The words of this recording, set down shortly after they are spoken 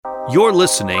You're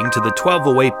listening to the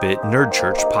 1208-Bit Nerd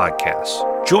Church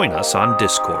podcast. Join us on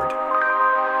Discord.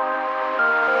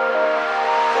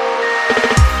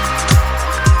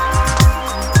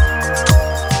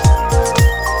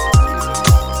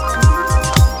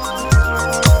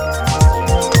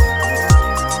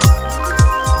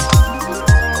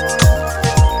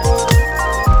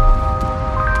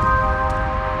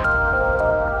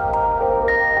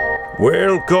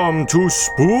 Welcome to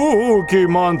Spooky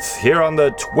Month here on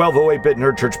the 1208-Bit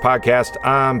Nerd Church podcast.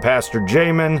 I'm Pastor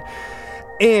Jamin,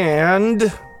 and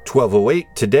 1208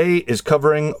 today is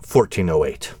covering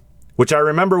 1408, which I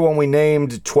remember when we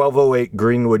named 1208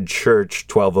 Greenwood Church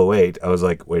 1208, I was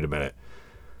like, wait a minute,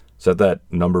 is that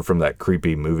number from that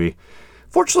creepy movie?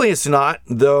 Fortunately, it's not,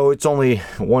 though it's only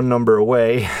one number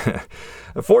away.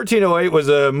 1408 was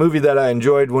a movie that I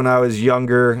enjoyed when I was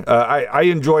younger. I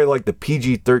enjoy like the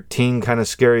PG-13 kind of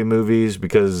scary movies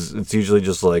because it's usually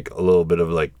just like a little bit of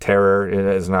like terror.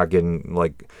 It's not getting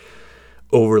like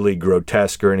overly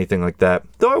grotesque or anything like that.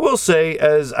 Though I will say,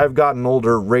 as I've gotten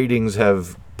older, ratings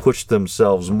have pushed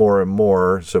themselves more and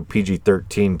more. So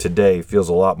PG-13 today feels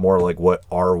a lot more like what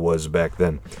R was back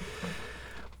then.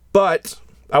 But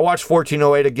I watched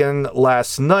 1408 again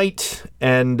last night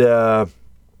and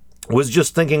was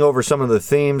just thinking over some of the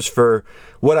themes for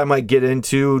what I might get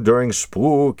into during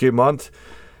Spooky Month.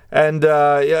 And,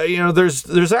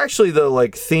 there's actually the,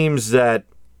 like, themes that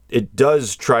it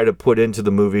does try to put into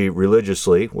the movie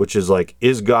religiously, which is, like,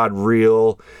 is God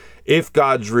real? If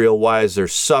God's real, why is there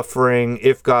suffering?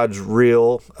 If God's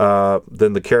real,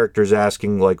 then the character's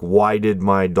asking, like, why did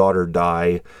my daughter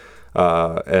die?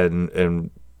 And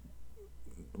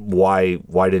why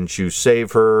didn't you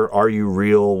save her? Are you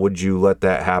real? Would you let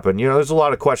that happen? You know, there's a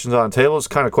lot of questions on the table. It's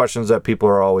kind of questions that people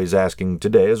are always asking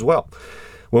today as well.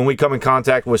 When we come in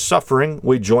contact with suffering,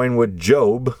 we join with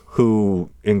Job,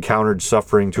 who encountered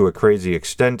suffering to a crazy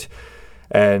extent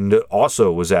and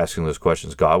also was asking those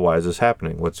questions. God, why is this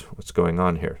happening? What's going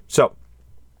on here? So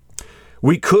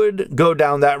we could go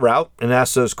down that route and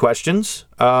ask those questions,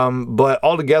 but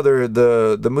altogether,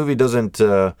 the movie doesn't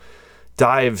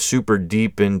dive super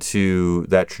deep into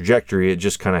that trajectory. It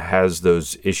just kind of has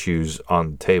those issues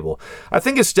on the table. I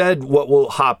think instead what we'll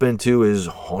hop into is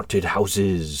haunted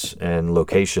houses and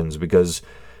locations, because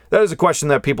that is a question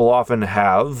that people often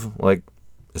have. Like,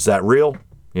 is that real?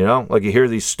 You know, like you hear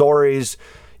these stories,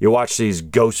 you watch these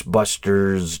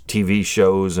Ghostbusters TV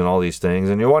shows and all these things,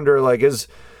 and you wonder, like, is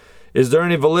there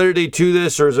any validity to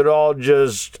this, or is it all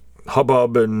just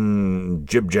hubbub and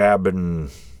jib-jab and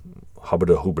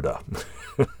hubbada-hoobada?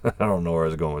 I don't know where I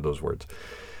was going with those words.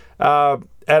 And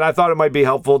I thought it might be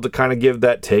helpful to kind of give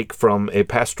that take from a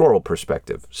pastoral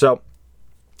perspective. So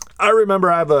I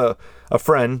remember I have a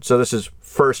friend, so this is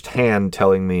firsthand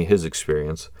telling me his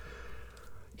experience.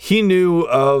 He knew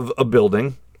of a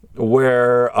building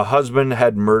where a husband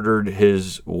had murdered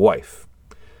his wife,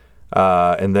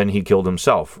 and then he killed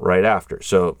himself right after.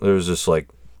 So there was this like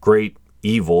great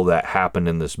evil that happened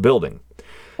in this building.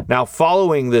 Now,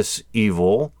 following this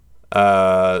evil,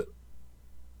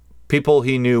 people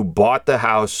he knew bought the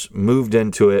house, moved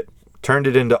into it, turned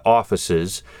it into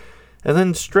offices, and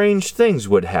then strange things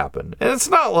would happen. And it's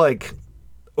not like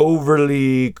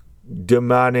overly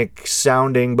demonic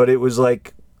sounding, but it was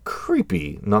like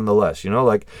creepy nonetheless, you know,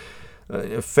 like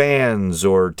fans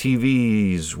or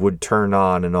TVs would turn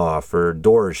on and off or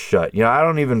doors shut. You know, I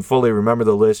don't even fully remember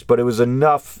the list, but it was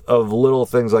enough of little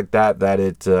things like that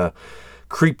it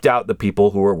creeped out the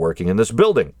people who were working in this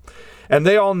building. And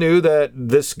they all knew that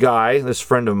this guy, this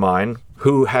friend of mine,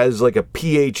 who has like a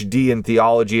PhD in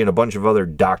theology and a bunch of other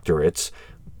doctorates,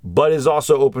 but is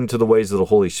also open to the ways of the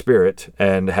Holy Spirit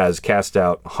and has cast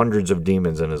out hundreds of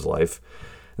demons in his life,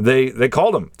 they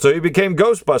called him. So he became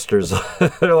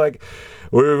Ghostbusters. They're like,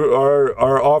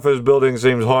 our office building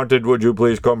seems haunted. Would you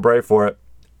please come pray for it?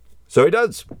 So he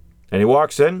does. And he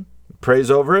walks in, prays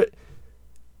over it,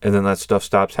 and then that stuff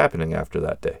stops happening after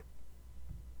that day.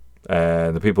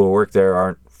 And the people who work there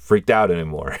aren't freaked out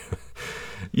anymore.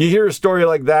 You hear a story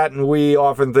like that, and we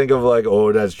often think of like,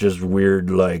 oh, that's just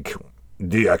weird, like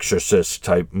The Exorcist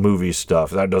type movie stuff.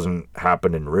 That doesn't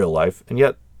happen in real life. And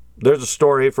yet, there's a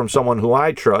story from someone who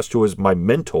I trust, who was my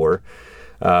mentor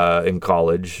in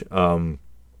college,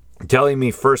 telling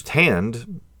me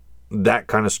firsthand that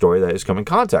kind of story that he's come in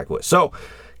contact with. So,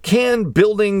 can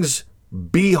buildings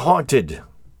be haunted?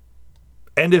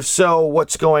 And if so,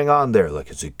 what's going on there?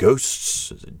 Like, is it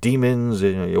ghosts? Is it demons?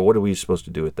 What are we supposed to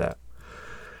do with that?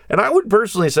 And I would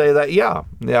personally say that, yeah,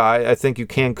 I think you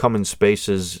can come in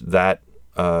spaces that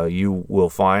you will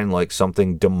find like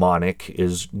something demonic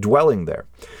is dwelling there.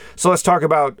 So let's talk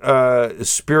about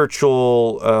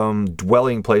spiritual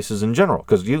dwelling places in general,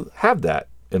 because you have that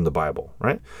in the Bible,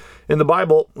 right? In the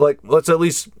Bible, like, let's at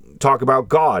least talk about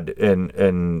God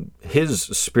and his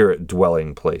spirit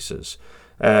dwelling places.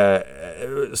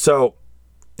 So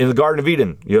in the Garden of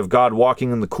Eden, you have God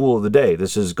walking in the cool of the day.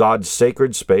 This is God's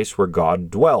sacred space where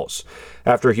God dwells.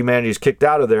 After humanity is kicked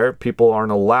out of there, people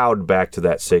aren't allowed back to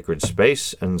that sacred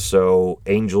space, and so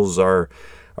angels are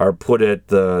put at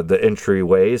the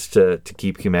entryways to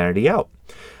keep humanity out.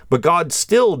 But God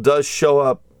still does show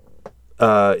up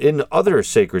in other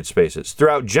sacred spaces.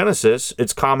 Throughout Genesis,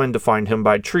 it's common to find him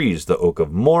by trees, the oak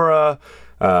of Moreh,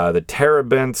 the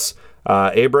terebinths.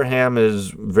 Abraham is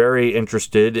very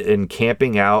interested in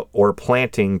camping out or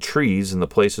planting trees in the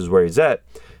places where he's at,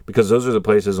 because those are the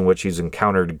places in which he's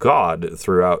encountered God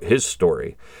throughout his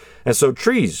story. And so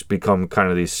trees become kind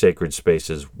of these sacred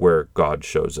spaces where God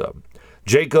shows up.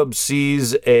 Jacob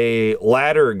sees a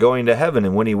ladder going to heaven,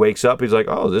 and when he wakes up, he's like,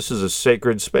 oh, this is a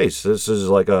sacred space. This is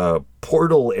like a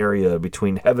portal area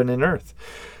between heaven and earth.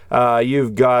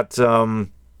 You've got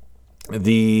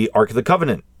the Ark of the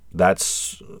Covenant.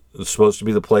 That's supposed to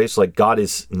be the place, like God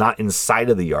is not inside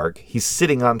of the ark, he's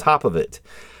sitting on top of it.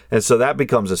 And so that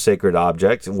becomes a sacred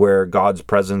object where God's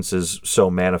presence is so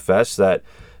manifest that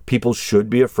people should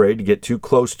be afraid to get too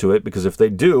close to it, because if they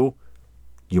do,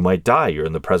 you might die. You're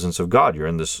in the presence of God. You're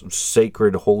in this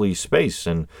sacred, holy space.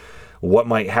 And what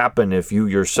might happen if you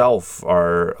yourself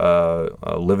are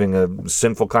living a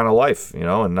sinful kind of life,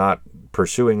 and not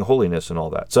pursuing holiness and all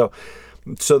that.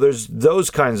 So there's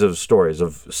those kinds of stories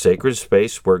of sacred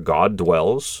space where God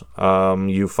dwells.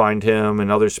 You find him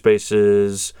in other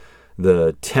spaces,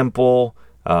 the temple,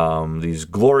 these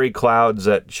glory clouds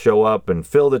that show up and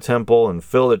fill the temple and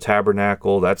fill the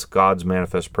tabernacle. That's God's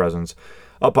manifest presence.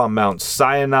 Up on Mount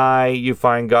Sinai, you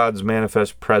find God's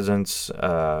manifest presence.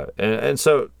 And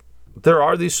so there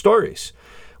are these stories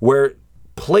where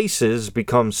places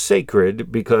become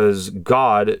sacred because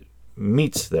God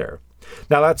meets there.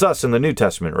 Now, that's us in the New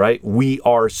Testament, right? We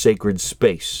are sacred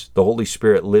space. The Holy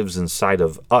Spirit lives inside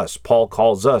of us. Paul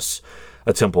calls us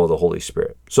a temple of the Holy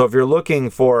Spirit. So if you're looking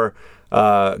for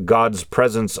God's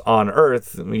presence on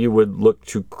earth, you would look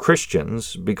to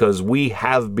Christians, because we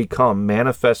have become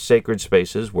manifest sacred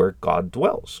spaces where God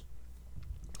dwells.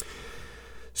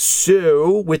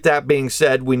 So, with that being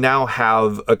said, we now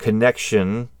have a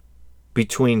connection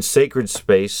between sacred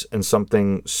space and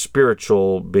something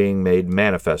spiritual being made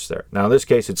manifest there. Now, in this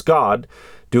case, it's God.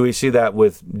 Do we see that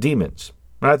with demons?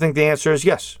 And I think the answer is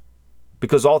yes.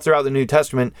 Because all throughout the New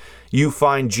Testament, you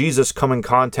find Jesus come in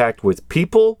contact with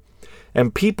people,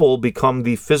 and people become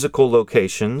the physical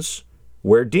locations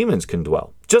where demons can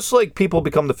dwell. Just like people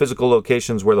become the physical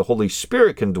locations where the Holy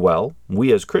Spirit can dwell,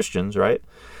 we as Christians, right?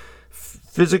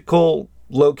 Physical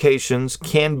locations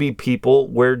can be people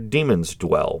where demons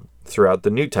dwell throughout the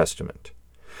New Testament.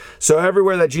 So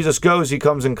everywhere that Jesus goes, he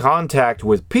comes in contact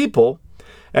with people,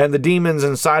 and the demons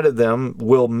inside of them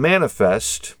will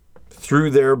manifest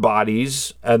through their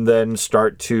bodies and then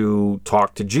start to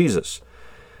talk to Jesus.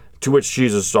 To which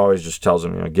Jesus always just tells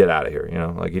them, get out of here.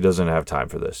 Like he doesn't have time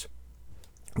for this.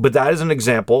 But that is an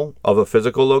example of a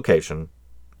physical location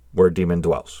where a demon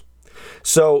dwells.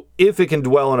 So if it can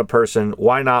dwell in a person,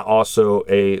 why not also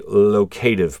a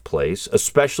locative place,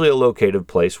 especially a locative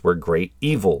place where great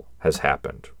evil has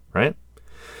happened, right?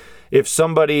 If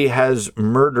somebody has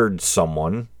murdered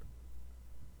someone,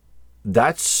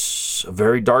 that's a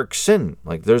very dark sin.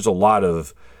 Like there's a lot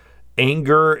of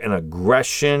anger and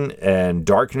aggression and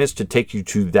darkness to take you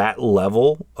to that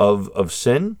level of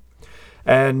sin.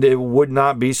 And it would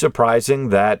not be surprising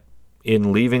that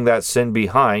in leaving that sin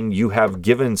behind, you have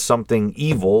given something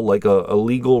evil, like a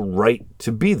legal right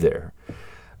to be there,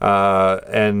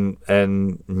 and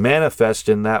manifest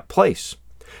in that place.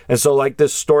 And so, like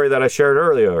this story that I shared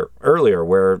earlier,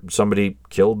 where somebody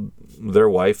killed their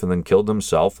wife and then killed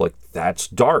himself, like that's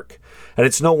dark. And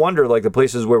it's no wonder, like the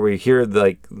places where we hear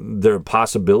like the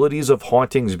possibilities of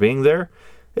hauntings being there,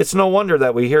 it's no wonder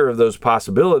that we hear of those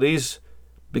possibilities,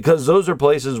 because those are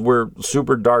places where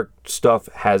super dark stuff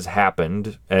has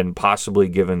happened and possibly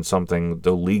given something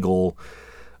the legal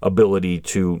ability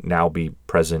to now be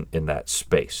present in that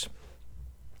space.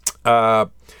 There's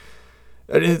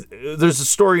a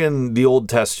story in the Old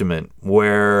Testament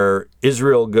where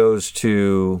Israel goes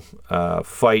to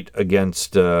fight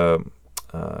against, I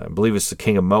believe it's the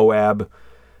king of Moab.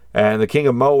 And the king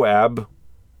of Moab,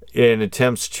 in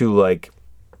attempts to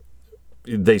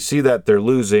they see that they're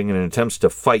losing and attempts to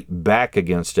fight back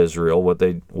against Israel. What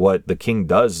the king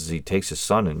does is he takes his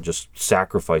son and just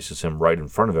sacrifices him right in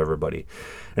front of everybody.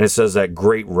 And it says that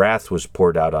great wrath was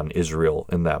poured out on Israel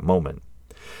in that moment.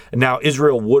 And now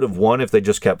Israel would have won if they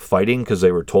just kept fighting because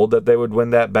they were told that they would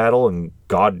win that battle, and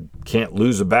God can't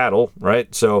lose a battle,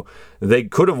 right? So they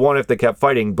could have won if they kept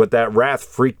fighting, but that wrath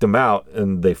freaked them out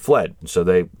and they fled. So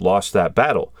they lost that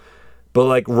battle. But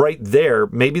like right there,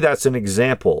 maybe that's an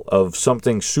example of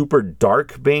something super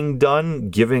dark being done,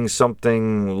 giving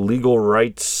something legal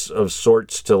rights of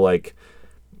sorts to like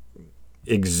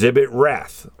exhibit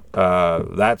wrath.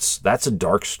 That's a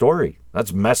dark story.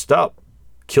 That's messed up.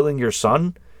 Killing your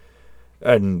son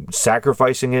and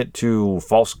sacrificing it to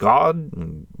false god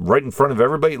right in front of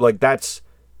everybody, like that's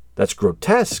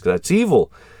grotesque. That's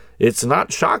evil. It's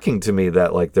not shocking to me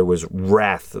that like there was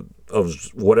wrath of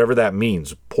whatever that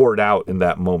means poured out in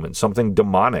that moment, something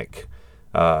demonic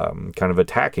kind of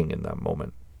attacking in that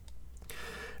moment.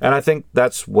 And I think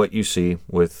that's what you see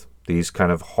with these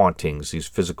kind of hauntings, these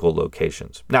physical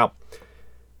locations. Now,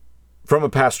 from a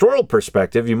pastoral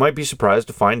perspective, you might be surprised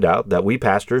to find out that we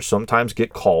pastors sometimes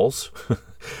get calls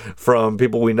from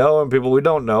people we know and people we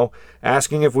don't know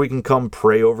asking if we can come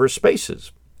pray over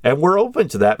spaces. And we're open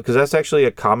to that because that's actually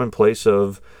a common place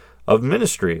of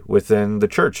ministry within the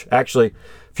church. Actually,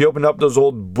 if you open up those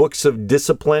old books of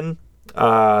discipline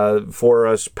for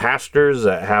us pastors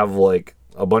that have like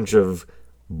a bunch of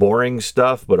boring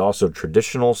stuff, but also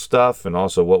traditional stuff and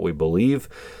also what we believe,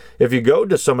 if you go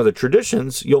to some of the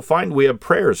traditions, you'll find we have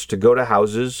prayers to go to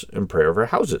houses and pray over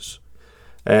houses.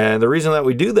 And the reason that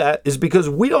we do that is because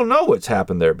we don't know what's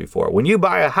happened there before. When you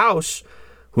buy a house,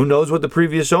 who knows what the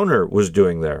previous owner was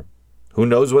doing there? Who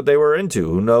knows what they were into?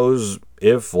 Who knows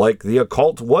if like the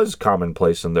occult was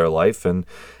commonplace in their life and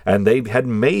they had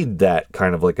made that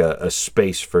kind of like a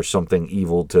space for something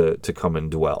evil to come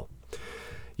and dwell.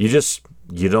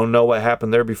 You don't know what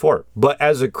happened there before. But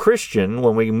as a Christian,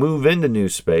 when we move into new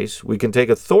space, we can take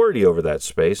authority over that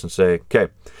space and say, okay,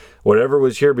 whatever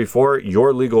was here before,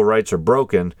 your legal rights are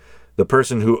broken. The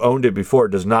person who owned it before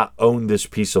does not own this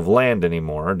piece of land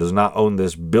anymore, does not own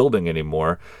this building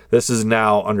anymore. This is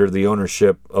now under the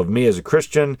ownership of me as a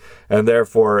Christian, and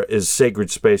therefore is sacred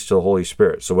space to the Holy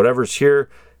Spirit. So whatever's here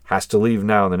has to leave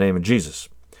now in the name of Jesus.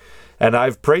 And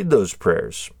I've prayed those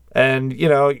prayers. And, you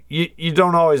know, you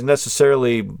don't always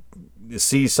necessarily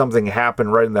see something happen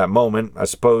right in that moment. I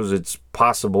suppose it's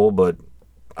possible, but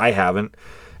I haven't.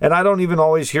 And I don't even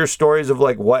always hear stories of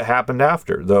like what happened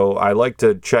after, though I like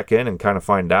to check in and kind of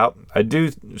find out. I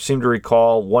do seem to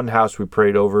recall one house we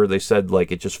prayed over, they said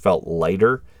like it just felt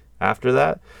lighter after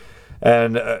that.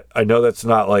 And I know that's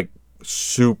not like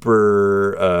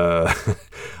super,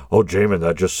 oh, Jamin,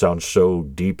 that just sounds so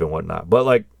deep and whatnot. But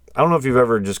like, I don't know if you've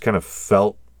ever just kind of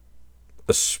felt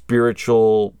a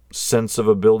spiritual sense of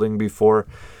a building before.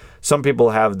 Some people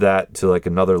have that to like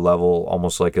another level,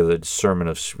 almost like a discernment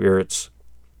of spirits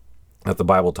that the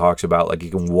Bible talks about. Like you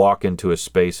can walk into a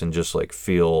space and just like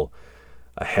feel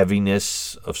a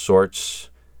heaviness of sorts,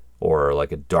 or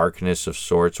like a darkness of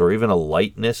sorts, or even a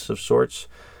lightness of sorts.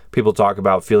 People talk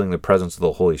about feeling the presence of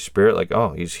the Holy Spirit, like,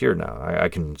 oh, he's here now. I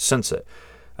can sense it.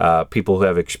 People who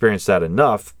have experienced that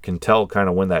enough can tell kind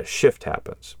of when that shift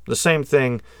happens. The same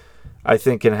thing I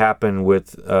think can happen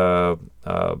with the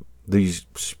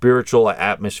spiritual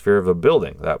atmosphere of a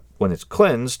building, that when it's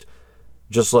cleansed,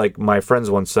 just like my friends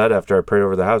once said after I prayed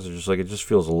over the house, it's just like, it just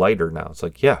feels lighter now. It's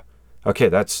like, yeah, okay,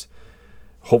 that's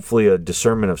hopefully a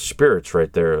discernment of spirits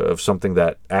right there, of something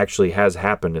that actually has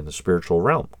happened in the spiritual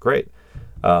realm. Great.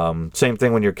 Same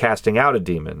thing when you're casting out a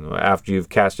demon. After you've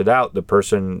cast it out, the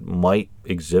person might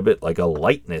exhibit like a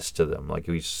lightness to them, like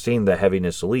we've seen the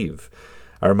heaviness leave.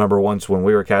 I remember once when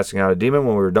we were casting out a demon,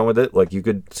 when we were done with it, like you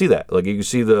could see that. Like you could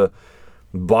see the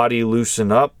body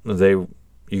loosen up. You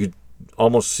could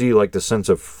almost see like the sense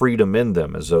of freedom in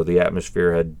them, as though the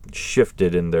atmosphere had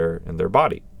shifted in their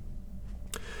body.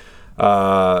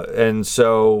 And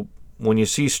so when you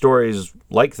see stories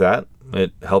like that,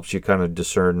 it helps you kind of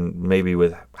discern maybe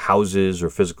with houses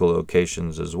or physical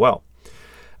locations as well.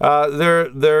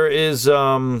 There is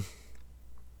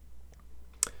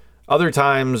other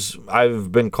times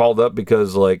I've been called up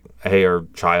because like, hey, our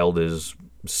child is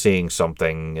seeing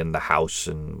something in the house,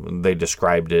 and they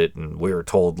described it, and we were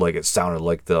told like it sounded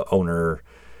like the owner,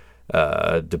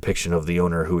 depiction of the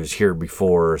owner who was here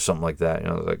before or something like that. You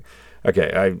know, like,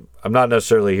 okay, I'm not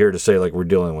necessarily here to say like we're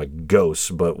dealing with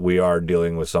ghosts, but we are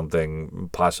dealing with something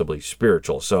possibly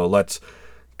spiritual. So let's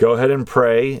go ahead and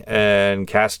pray and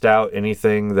cast out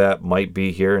anything that might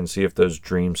be here and see if those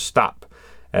dreams stop.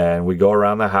 And we go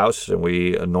around the house and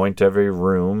we anoint every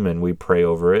room and we pray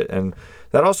over it. And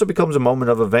that also becomes a moment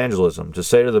of evangelism to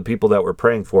say to the people that we're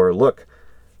praying for, look,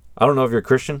 I don't know if you're a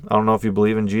Christian. I don't know if you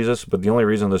believe in Jesus, but the only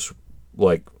reason this,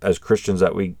 like, as Christians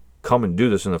that we come and do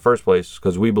this in the first place is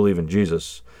because we believe in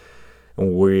Jesus.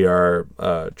 And we are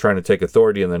trying to take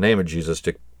authority in the name of Jesus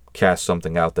to cast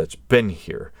something out that's been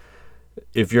here.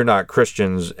 If you're not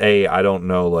Christians, I don't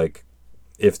know, like,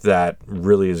 if that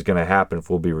really is going to happen, if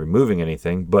we'll be removing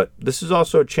anything. But this is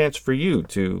also a chance for you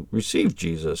to receive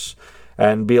Jesus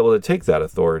and be able to take that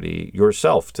authority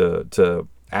yourself, to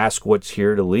ask what's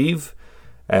here to leave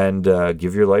and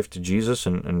give your life to Jesus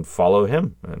and follow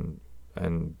him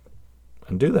and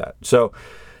do that. So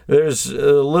there's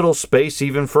a little space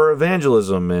even for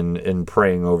evangelism in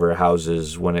praying over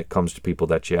houses when it comes to people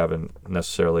that you haven't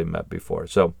necessarily met before.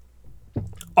 So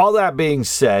all that being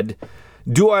said,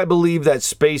 do I believe that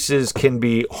spaces can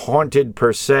be haunted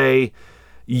per se?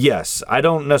 Yes. I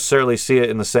don't necessarily see it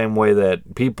in the same way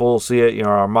that people see it. You know,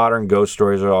 our modern ghost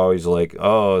stories are always like,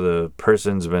 oh, the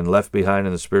person's been left behind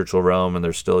in the spiritual realm and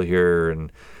they're still here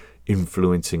and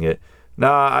influencing it.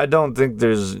 Nah, I don't think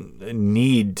there's a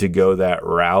need to go that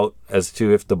route as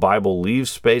to if the Bible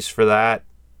leaves space for that.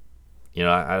 You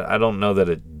know, I don't know that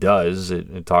it does.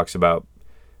 It talks about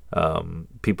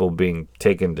people being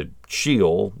taken to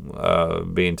Sheol,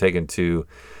 being taken to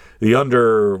the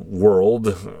underworld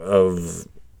of...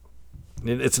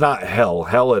 It's not hell.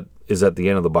 Hell is at the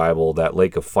end of the Bible, that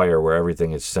lake of fire where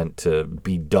everything is sent to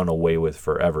be done away with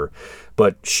forever.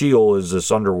 But Sheol is this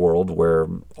underworld where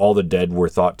all the dead were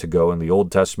thought to go in the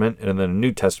Old Testament. And in the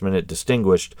New Testament, it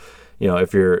distinguished, you know,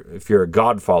 if you're a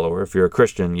God follower, if you're a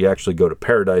Christian, you actually go to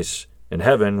paradise in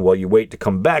heaven while you wait to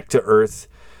come back to earth.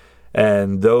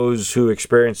 And those who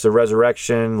experience the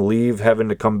resurrection leave heaven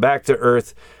to come back to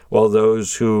earth, while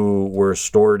those who were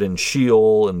stored in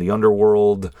Sheol in the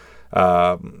underworld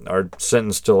are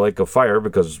sentenced to lake of fire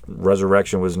because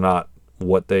resurrection was not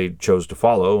what they chose to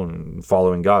follow, and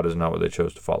following God is not what they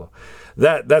chose to follow.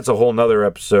 That's a whole nother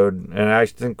episode, and I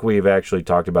think we've actually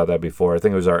talked about that before. I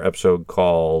think it was our episode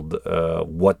called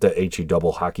What the HE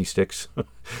Double Hockey Sticks.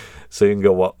 So you can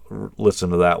go listen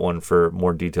to that one for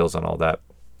more details on all that.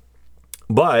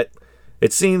 But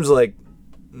it seems like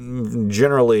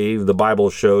generally the Bible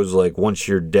shows like once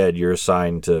you're dead, you're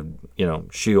assigned to, you know,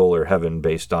 Sheol or heaven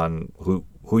based on who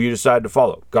you decide to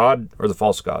follow, God or the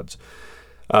false gods.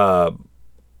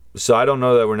 So I don't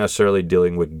know that we're necessarily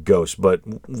dealing with ghosts, but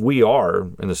we are,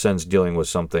 in a sense, dealing with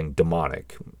something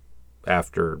demonic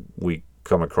after we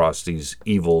come across these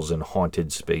evils and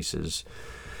haunted spaces.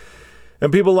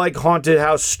 And people like haunted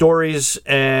house stories,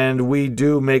 and we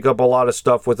do make up a lot of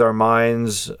stuff with our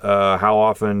minds. How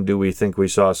often do we think we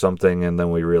saw something and then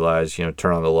we realize, you know,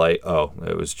 turn on the light, oh,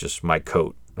 it was just my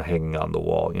coat hanging on the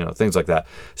wall, you know, things like that.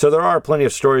 So there are plenty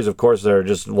of stories, of course, that are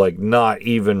just like not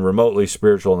even remotely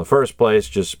spiritual in the first place,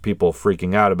 just people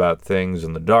freaking out about things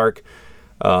in the dark.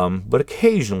 But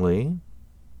occasionally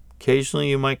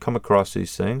you might come across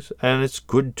these things, and it's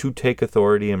good to take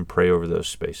authority and pray over those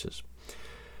spaces.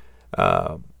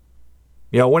 You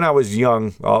know, when I was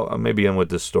young, I'll maybe end with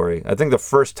this story. I think the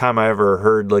first time I ever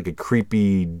heard like a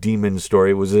creepy demon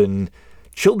story was in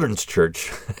children's church.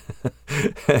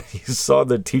 You saw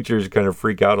the teachers kind of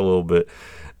freak out a little bit.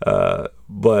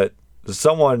 But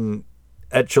someone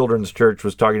at children's church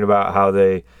was talking about how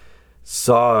they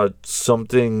saw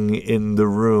something in the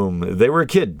room. They were a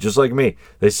kid, just like me.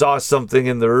 They saw something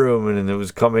in the room and it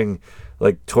was coming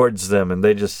like towards them, and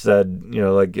they just said, you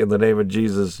know, like, in the name of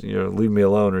Jesus, you know, leave me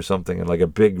alone or something, and like a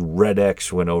big red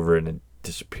X went over and it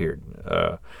disappeared.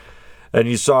 And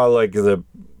you saw like the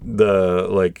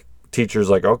like teachers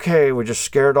like, okay, we just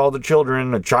scared all the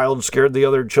children. A child scared the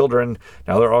other children.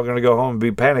 Now they're all going to go home and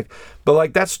be panicked. But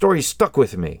like that story stuck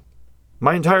with me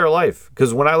my entire life,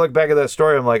 because when I look back at that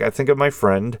story, I'm like, I think of my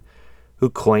friend who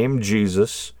claimed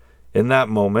Jesus in that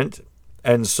moment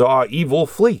and saw evil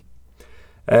flee.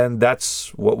 And that's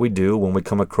what we do when we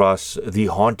come across the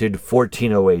haunted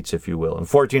 1408s, if you will. And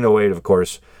 1408, of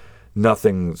course,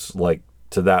 nothing's like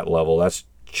to that level. That's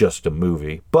just a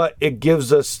movie. But it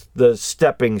gives us the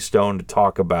stepping stone to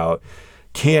talk about,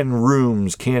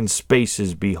 can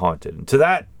spaces be haunted? And to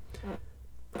that,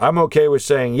 I'm okay with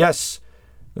saying yes,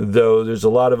 though there's a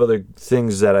lot of other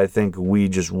things that I think we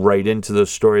just write into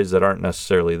those stories that aren't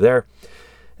necessarily there.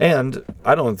 And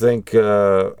I don't think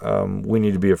we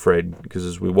need to be afraid, because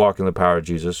as we walk in the power of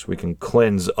Jesus, we can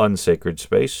cleanse unsacred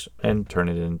space and turn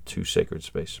it into sacred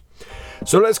space.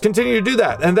 So let's continue to do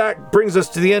that. And that brings us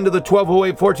to the end of the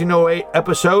 1208-1408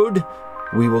 episode.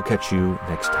 We will catch you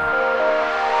next time.